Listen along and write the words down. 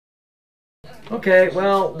Okay,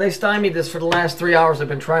 well, they stymied this for the last 3 hours. I've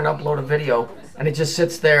been trying to upload a video, and it just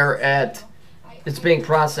sits there at... It's being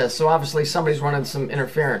processed, so obviously somebody's running some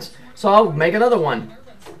interference. So I'll make another one.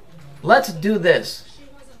 Let's do this.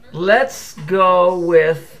 Let's go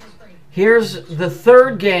with... Here's the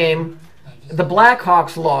third game. The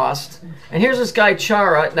Blackhawks lost. And here's this guy,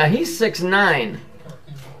 Chara. Now, he's 6'9".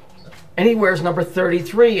 And he wears number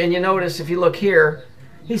 33. And you notice, if you look here,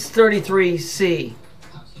 he's 33C.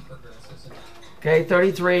 Okay,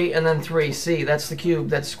 33 and then 3C. That's the cube.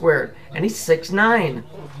 That's squared. And he's 6'9".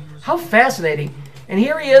 How fascinating. And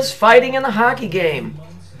here he is fighting in the hockey game.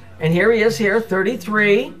 And here he is here,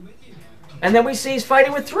 33. And then we see he's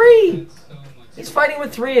fighting with 3. He's fighting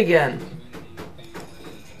with 3 again.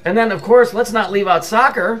 And then, of course, let's not leave out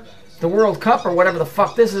soccer. The World Cup or whatever the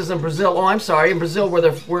fuck this is in Brazil. Oh, I'm sorry. In Brazil where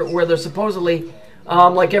they're supposedly,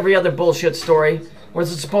 like every other bullshit story, where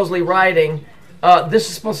it's supposedly rioting. This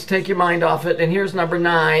is supposed to take your mind off it. And here's number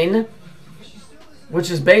 9, which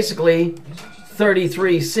is basically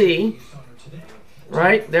 33C.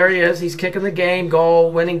 Right? There he is. He's kicking the game.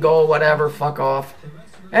 Goal, winning goal, whatever. Fuck off.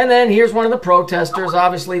 And then here's one of the protesters.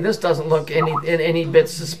 Obviously, this doesn't look any bit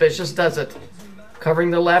suspicious, does it? Covering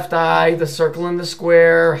the left eye, the circle in the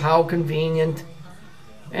square. How convenient.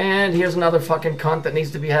 And here's another fucking cunt that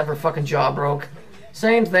needs to have her fucking jaw broke.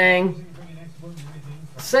 Same thing.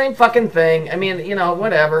 Same fucking thing. I mean, you know,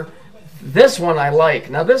 whatever. This one I like.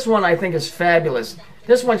 Now, this one I think is fabulous.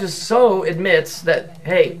 This one just so admits that,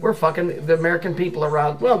 hey, we're fucking the American people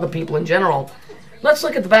around. Well, the people in general. Let's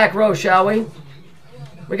look at the back row, shall we?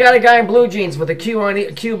 We got a guy in blue jeans with a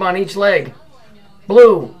cube on each leg.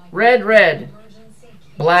 Blue, red, red.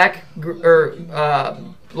 Black, or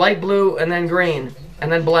light blue, and then green,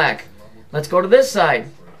 and then black. Let's go to this side.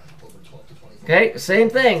 Okay, same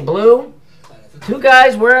thing. Blue, 2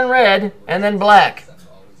 guys wearing red, and then black.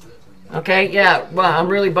 Okay, yeah, well, I'm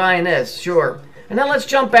really buying this, sure. And then let's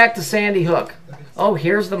jump back to Sandy Hook. Oh,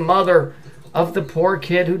 here's the mother of the poor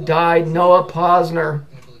kid who died, Noah Posner.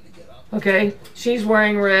 Okay, she's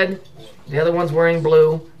wearing red. The other one's wearing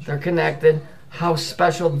blue. They're connected. How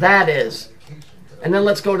special that is. And then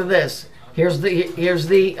let's go to this. Here's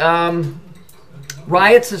the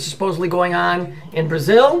riots that's supposedly going on in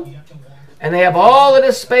Brazil. And they have all of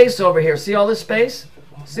this space over here. See all this space?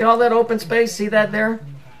 See all that open space? See that there?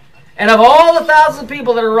 And of all the thousands of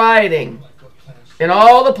people that are rioting in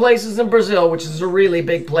all the places in Brazil, which is a really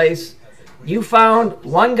big place, you found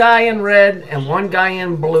 1 guy in red and 1 guy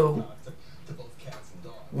in blue.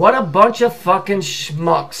 What a bunch of fucking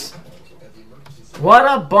schmucks. What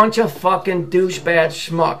a bunch of fucking douchebag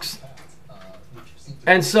schmucks.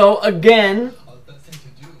 And so, again,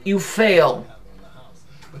 you fail.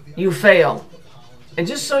 You fail. And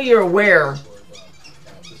just so you're aware,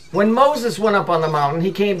 when Moses went up on the mountain,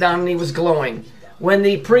 he came down and he was glowing. When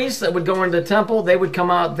the priests that would go into the temple, they would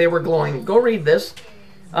come out, they were glowing. Go read this.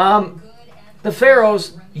 The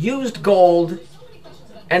pharaohs used gold,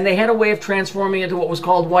 and they had a way of transforming it into what was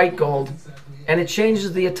called white gold. And it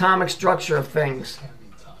changes the atomic structure of things.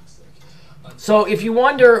 So if you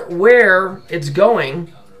wonder where it's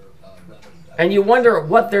going, and you wonder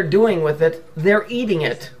what they're doing with it, they're eating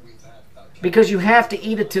it. Because you have to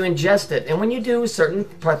eat it to ingest it. And when you do, certain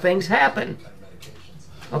things happen.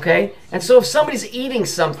 Okay? And so if somebody's eating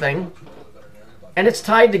something, and it's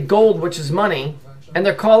tied to gold, which is money, and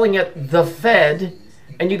they're calling it the Fed,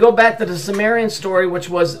 and you go back to the Sumerian story, which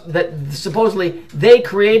was that supposedly they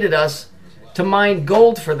created us to mine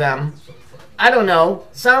gold for them. I don't know.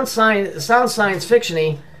 Sounds science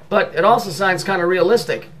fiction-y, but it also sounds kind of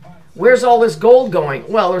realistic. Where's all this gold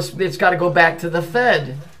going? Well, it's got to go back to the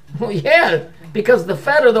Fed. Well, yeah, because the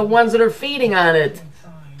Fed are the ones that are feeding on it.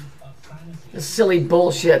 This silly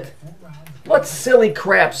bullshit. What silly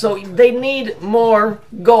crap. So they need more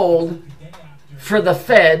gold for the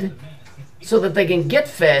Fed so that they can get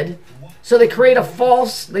fed. So they create a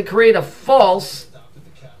false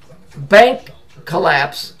bank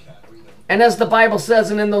collapse. And as the Bible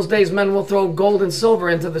says, and in those days men will throw gold and silver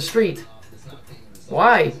into the street.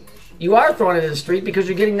 Why? You are throwing it in the street because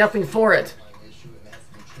you're getting nothing for it.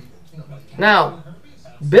 Now,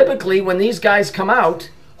 biblically, when these guys come out,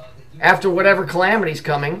 after whatever calamity's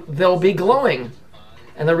coming, they'll be glowing.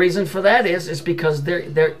 And the reason for that is because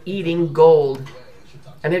they're eating gold.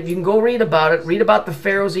 And if you can go read about it, read about the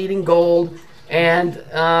pharaohs eating gold. And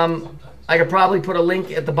I could probably put a link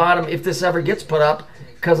at the bottom if this ever gets put up,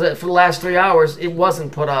 because for the last 3 hours, it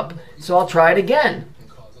wasn't put up. So I'll try it again.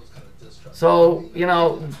 So, you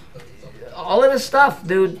know, all of this stuff,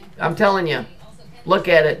 dude, I'm telling you, look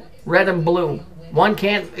at it. Red and blue. One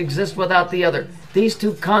can't exist without the other. These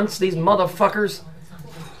two cunts, these motherfuckers,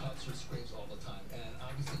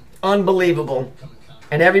 Unbelievable.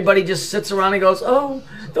 And everybody just sits around and goes, oh,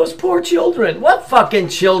 those poor children. What fucking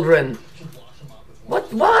children?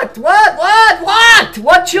 What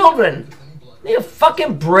children? Need a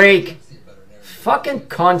fucking break. Fucking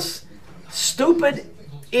cunts. Stupid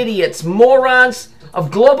idiots, morons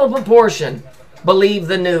of global proportion believe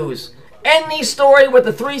the news. Any story with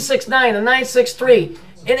the 369 and 963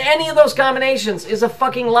 in any of those combinations is a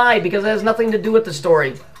fucking lie because it has nothing to do with the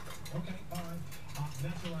story.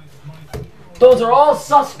 Those are all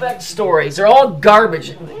suspect stories. They're all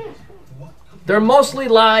garbage. They're mostly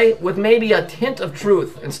lie with maybe a hint of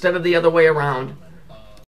truth instead of the other way around.